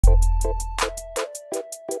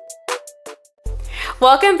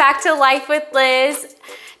Welcome back to Life with Liz.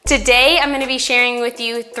 Today I'm going to be sharing with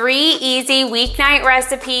you 3 easy weeknight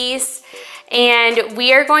recipes, and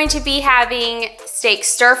we are going to be having steak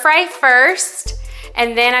stir fry first,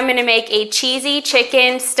 and then I'm going to make a cheesy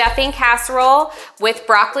chicken stuffing casserole with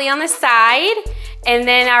broccoli on the side. And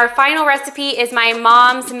then our final recipe is my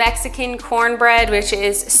mom's Mexican cornbread, which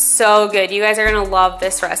is so good. You guys are gonna love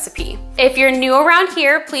this recipe. If you're new around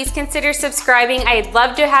here, please consider subscribing. I'd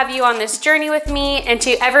love to have you on this journey with me. And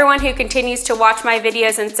to everyone who continues to watch my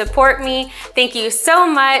videos and support me, thank you so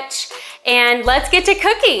much. And let's get to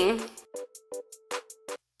cooking.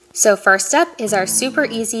 So first up is our super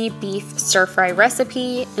easy beef stir fry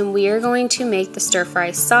recipe. And we are going to make the stir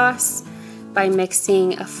fry sauce by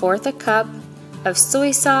mixing 1/4 cup of soy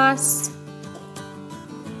sauce,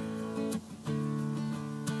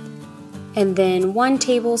 and then 1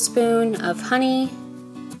 tablespoon of honey,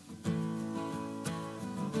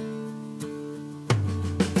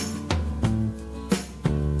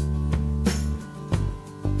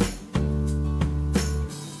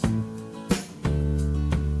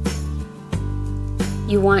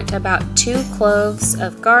 you want about 2 cloves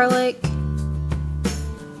of garlic,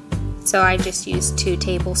 so I just used 2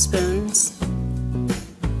 tablespoons.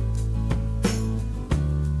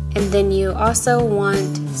 And then you also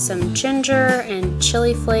want some ginger and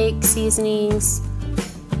chili flake seasonings.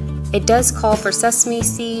 It does call for sesame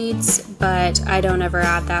seeds, but I don't ever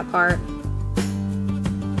add that part.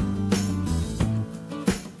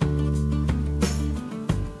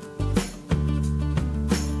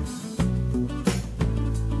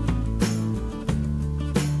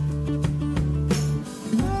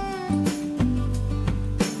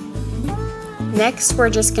 Next, we're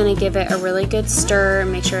just going to give it a really good stir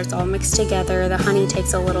and make sure it's all mixed together. The honey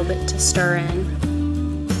takes a little bit to stir in.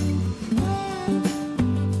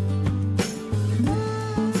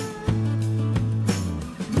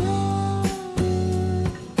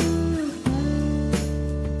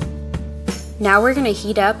 Now we're going to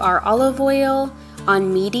heat up our olive oil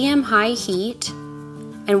on medium-high heat.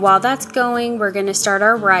 And while that's going, we're going to start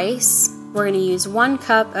our rice. We're going to use 1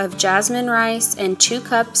 cup of jasmine rice and 2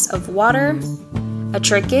 cups of water. A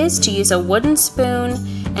trick is to use a wooden spoon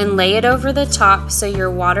and lay it over the top so your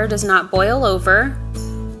water does not boil over.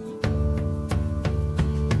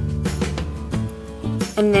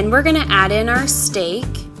 And then we're going to add in our steak.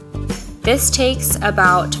 This takes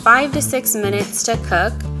about 5 to 6 minutes to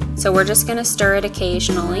cook, so we're just going to stir it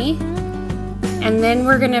occasionally. And then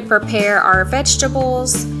we're going to prepare our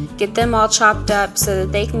vegetables. Get them all chopped up so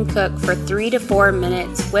that they can cook for 3 to 4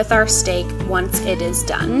 minutes with our steak once it is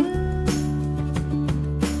done.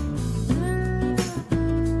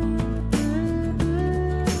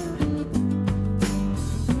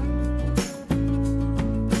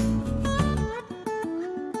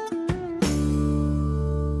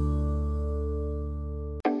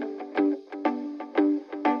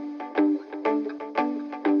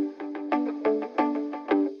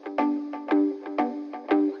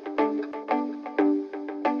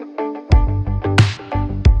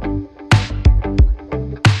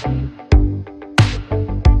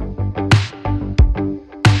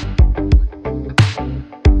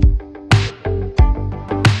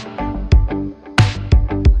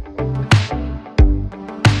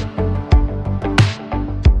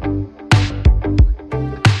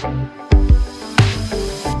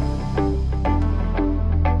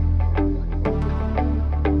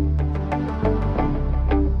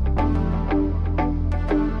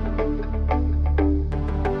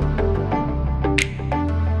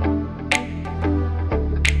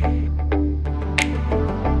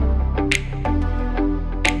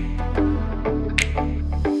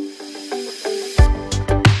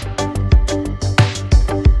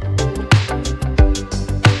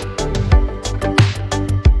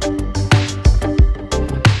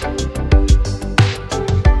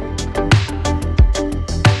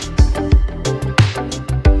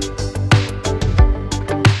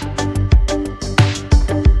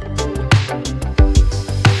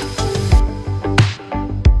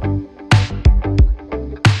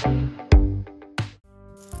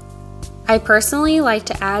 I personally like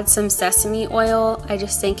to add some sesame oil. I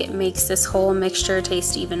just think it makes this whole mixture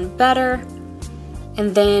taste even better.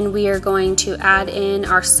 And then we are going to add in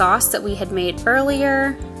our sauce that we had made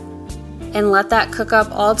earlier and let that cook up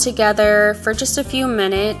all together for just a few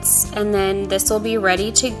minutes, and then this will be ready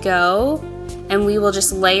to go, and we will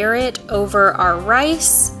just layer it over our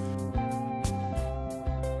rice.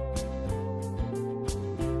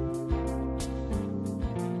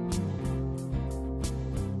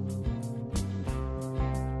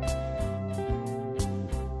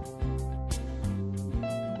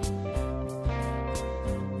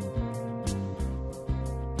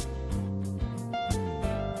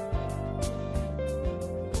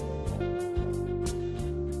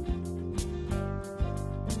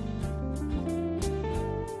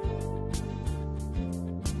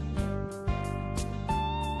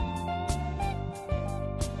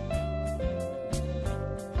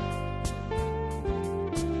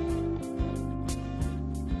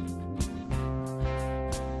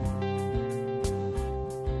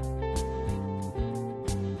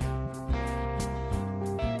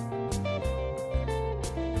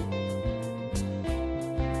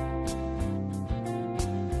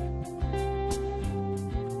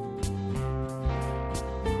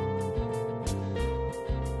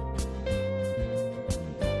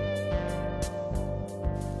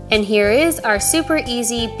 And here is our super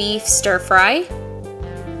easy beef stir fry.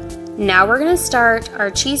 Now we're gonna start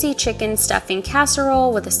our cheesy chicken stuffing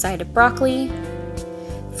casserole with a side of broccoli.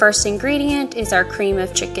 First ingredient is our cream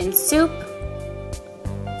of chicken soup.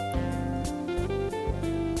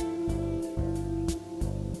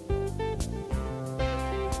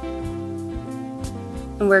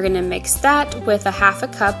 And we're gonna mix that with a half a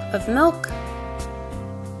cup of milk.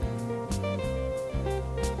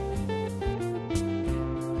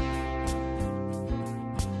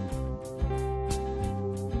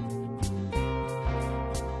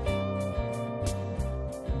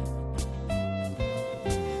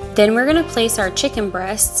 Then we're gonna place our chicken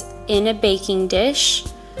breasts in a baking dish.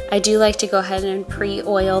 I do like to go ahead and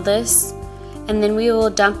pre-oil this. And then we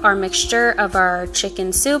will dump our mixture of our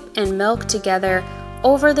chicken soup and milk together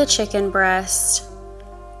over the chicken breast.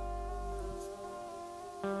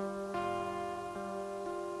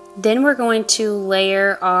 Then we're going to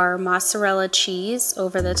layer our mozzarella cheese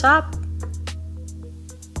over the top.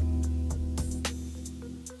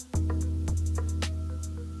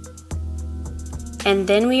 And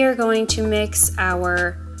then we are going to mix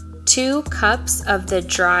our 2 cups of the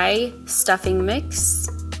dry stuffing mix.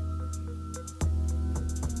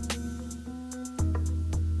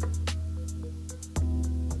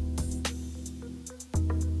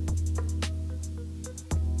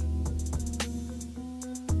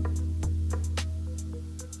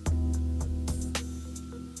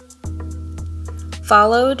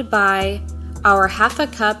 Followed by our half a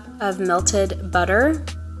cup of melted butter.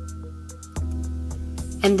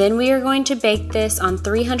 And then we are going to bake this on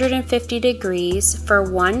 350 degrees for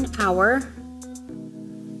 1 hour.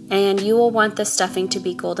 And you will want the stuffing to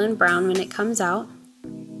be golden brown when it comes out.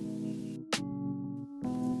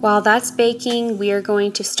 While that's baking, we are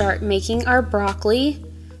going to start making our broccoli.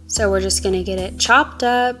 So we're just gonna get it chopped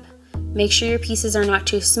up. Make sure your pieces are not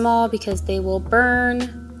too small because they will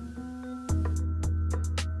burn.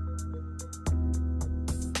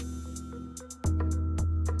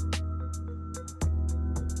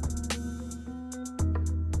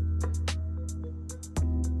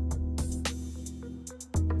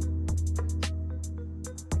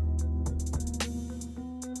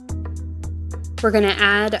 We're gonna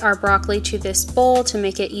add our broccoli to this bowl to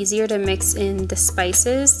make it easier to mix in the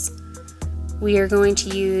spices. We are going to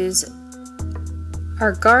use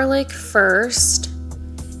our garlic first,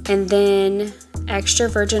 and then extra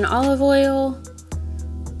virgin olive oil.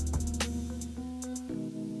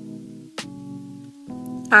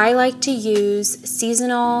 I like to use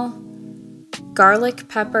seasonal garlic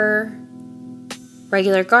pepper,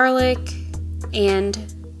 regular garlic,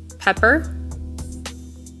 and pepper.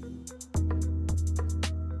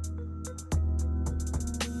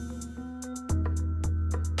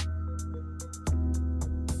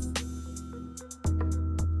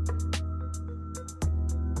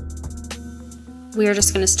 We are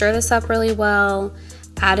just going to stir this up really well,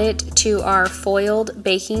 add it to our foiled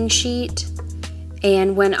baking sheet,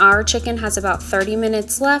 and when our chicken has about 30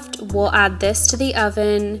 minutes left, we'll add this to the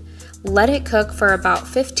oven, let it cook for about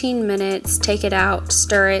 15 minutes, take it out,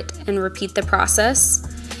 stir it, and repeat the process,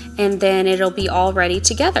 and then it'll be all ready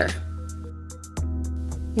together.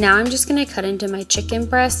 Now I'm just going to cut into my chicken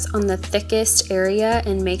breasts on the thickest area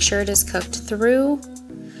and make sure it is cooked through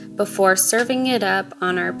before serving it up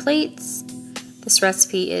on our plates. This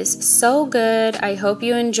recipe is so good. I hope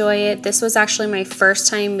you enjoy it. This was actually my first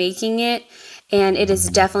time making it, and it is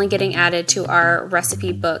definitely getting added to our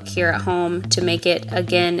recipe book here at home to make it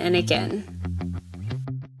again and again.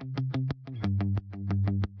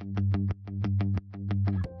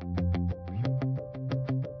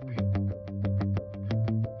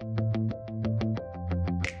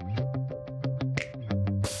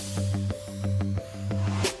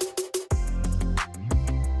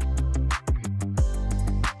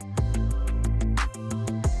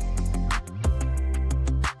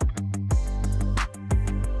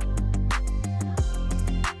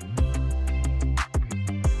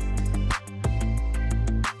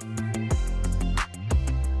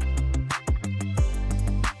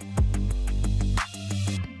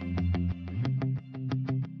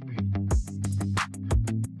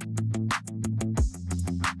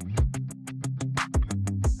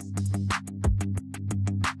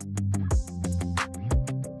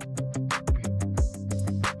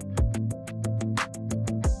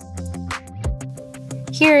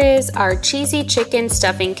 Here is our cheesy chicken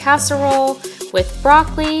stuffing casserole with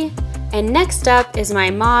broccoli, and next up is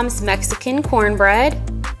my mom's Mexican cornbread.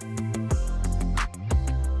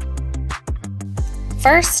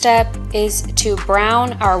 First step is to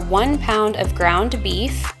brown our 1 pound of ground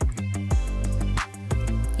beef.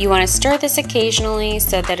 You want to stir this occasionally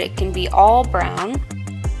so that it can be all brown.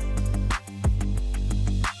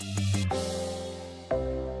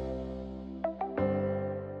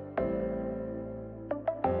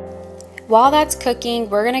 While that's cooking,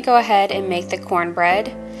 we're going to go ahead and make the cornbread.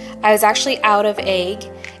 I was actually out of egg,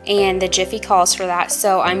 and the Jiffy calls for that,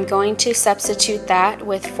 so I'm going to substitute that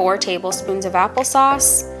with 4 tablespoons of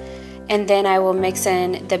applesauce, and then I will mix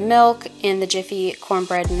in the milk and the Jiffy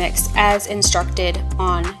cornbread mix as instructed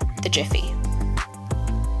on the Jiffy.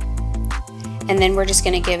 And then we're just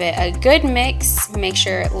going to give it a good mix, make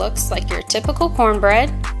sure it looks like your typical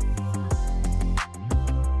cornbread.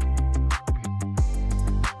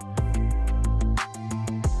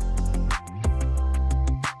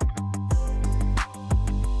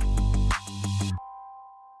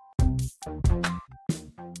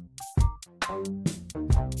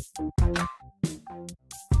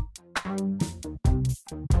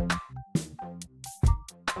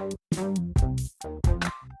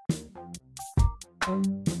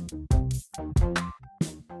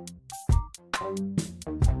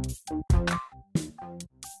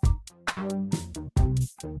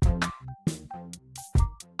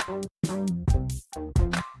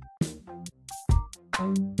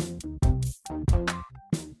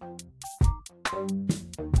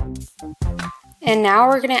 And now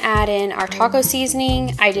we're going to add in our taco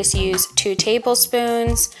seasoning. I just use 2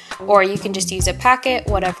 tablespoons, or you can just use a packet,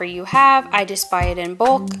 whatever you have. I just buy it in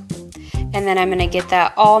bulk. And then I'm going to get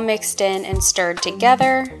that all mixed in and stirred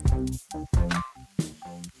together.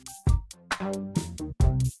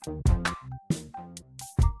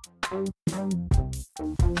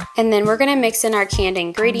 And then we're going to mix in our canned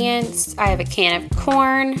ingredients. I have a can of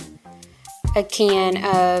corn, a can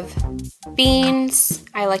of beans.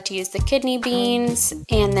 I like to use the kidney beans,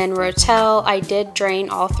 and then rotel. I did drain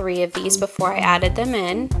all 3 of these before I added them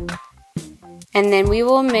in. And then we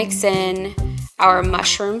will mix in our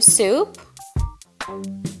mushroom soup.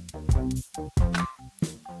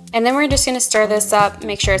 And then we're just going to stir this up,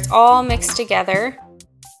 make sure it's all mixed together.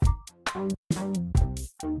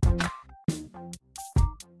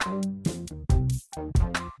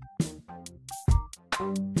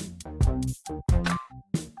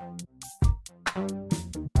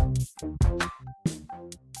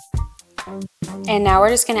 And now we're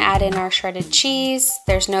just going to add in our shredded cheese.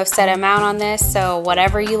 There's no set amount on this, so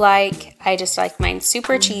whatever you like. I just like mine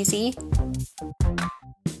super cheesy.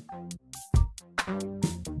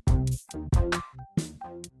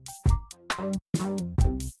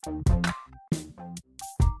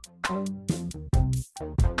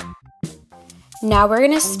 Now we're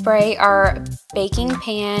going to spray our baking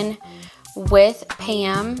pan with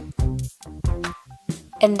Pam,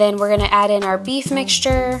 and then we're going to add in our beef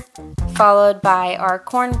mixture, followed by our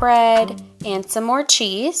cornbread and some more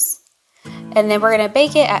cheese. And then we're going to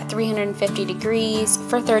bake it at 350 degrees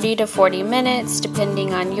for 30 to 40 minutes,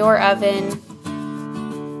 depending on your oven.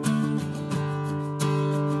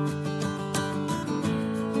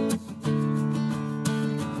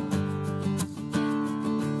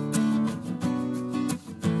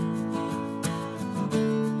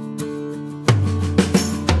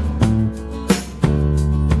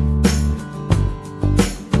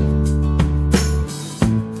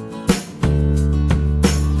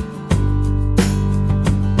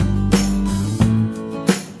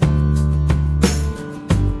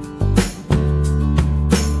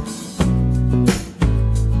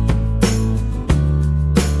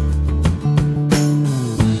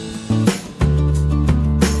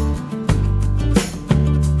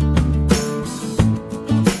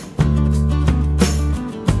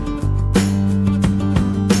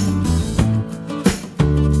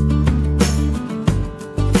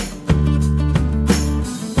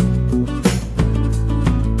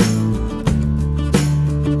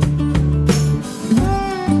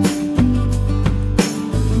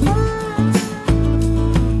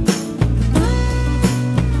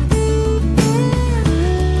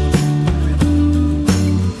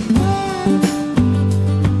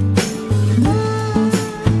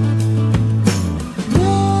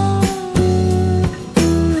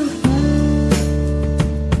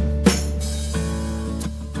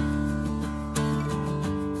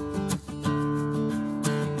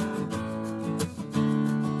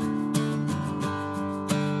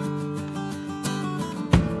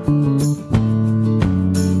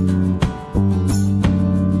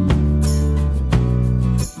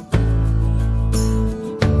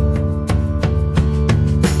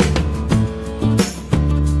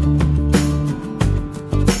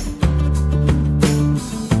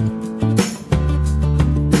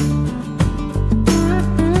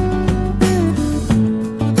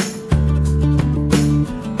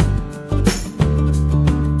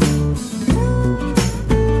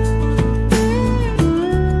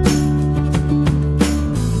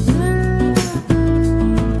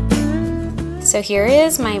 So here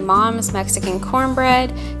is my mom's Mexican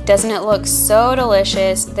cornbread. Doesn't it look so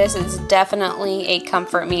delicious? This is definitely a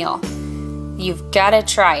comfort meal. You've got to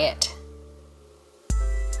try it.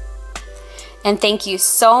 And thank you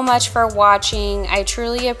so much for watching. I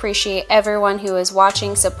truly appreciate everyone who is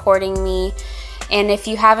watching, supporting me. And if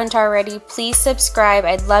you haven't already, please subscribe.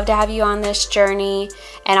 I'd love to have you on this journey.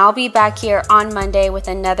 And I'll be back here on Monday with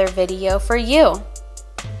another video for you.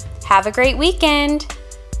 Have a great weekend.